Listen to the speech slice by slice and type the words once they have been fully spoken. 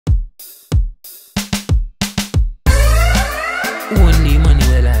Only money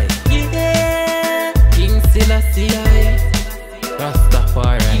will I. Yeah. King Selassie I.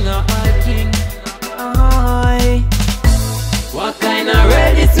 Rastafari. King of all king. I. What kind of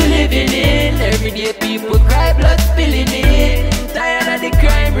world is we living in? Everyday people cry, blood spilling in. Tired of the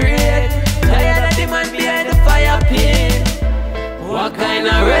crime rate. Tired of the man behind the fire pit. What kind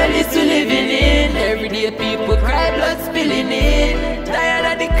of world is we living in? Everyday people cry, blood spilling in. Tired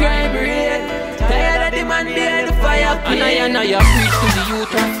of the crime rate. Tired of the man behind the fire pit. And I preach to the youth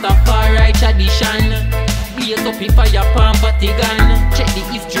Rastafari tradition. Blaze up the fire pan Vatican. Check the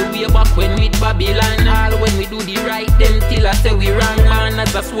history way back when with Babylon. All when we do the right, them till I say we wrong. Man,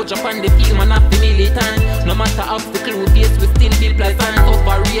 as a soldier on the field, man, have to militant. No matter obstacle we face, we still build pleasant.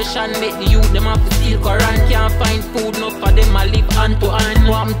 Operation make the youth, them have to steal Quran. Can't find food, enough for them I live hand to hand.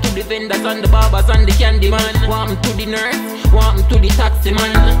 Want to the vendors and the barbers and the candy man. Want to the nurse, want to the taxi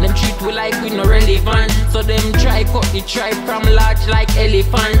man. Them treat we like we no relevant. So them try cut the tribe from large like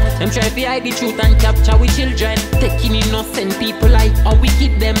elephant. Them try to hide the truth and capture we children. Taking innocent people like a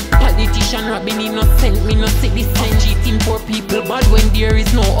wicked them. Politician robbing innocent, me no see this sign. Cheating poor people bad when there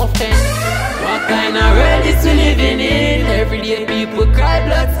is no offense. What kind of world is we living in? Everyday people cry,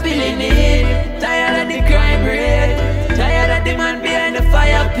 blood spilling in. Tired of the crime rate. Tired of the man behind the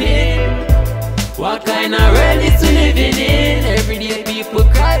fire pit. What kind of world is we living in? Everyday people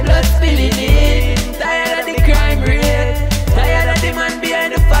cry, blood spilling in. Tired of the crime rate. Tired of the man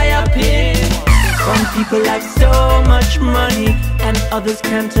behind the fire pit. Some people have so much money and others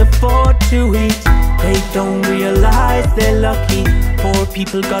can't afford to eat. They don't realize they're lucky. Poor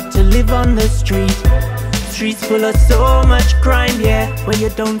people got to live on the street. Streets full of so much crime, yeah, where you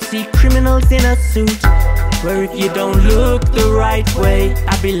don't see criminals in a suit. Where if you don't look the right way,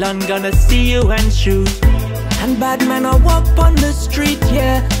 Babylon gonna see you and shoot. And bad men are walk on the street,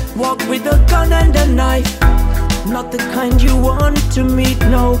 yeah, walk with a gun and a knife. Not the kind you want to meet,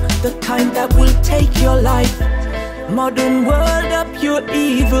 no, the kind that will take your life. Modern world up your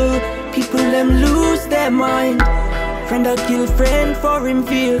evil, people them lose their mind. Friend a kill friend for him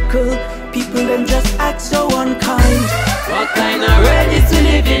vehicle, people them just act so unkind. What kind of world is we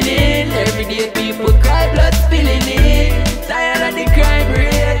living in? Everyday people cry, blood spilling in. Tired of the crime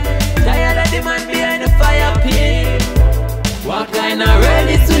rate. Tired of the man behind the fire pit. What kind of world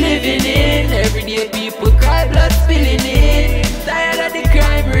is we living in? Everyday people cry, blood spilling in. Tired of the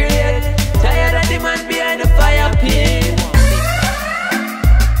crime rate. Tired of the man behind the fire pit.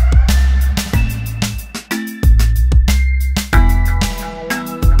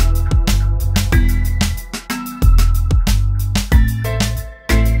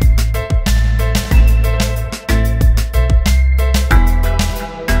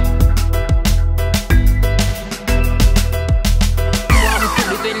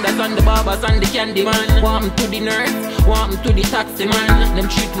 And the barbers and the candy man. Want to the nurse, want to the taxi man. Them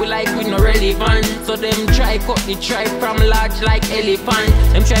treat we like we no relevant. So them try cut the tribe from large like elephant.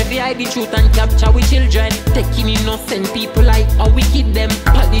 Them try to hide the truth and capture we children. Taking innocent people like a wicked them.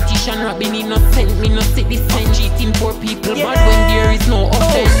 Politician robbing innocent, me no see this sign. Cheating poor people bad when there is no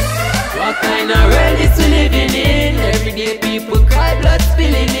offense. What kind of world is we living in? Everyday people cry, blood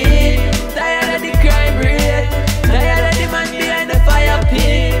spilling in. Tired of the crime rate. Tired of the man behind the fire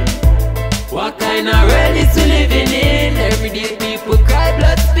pit. What kind of world is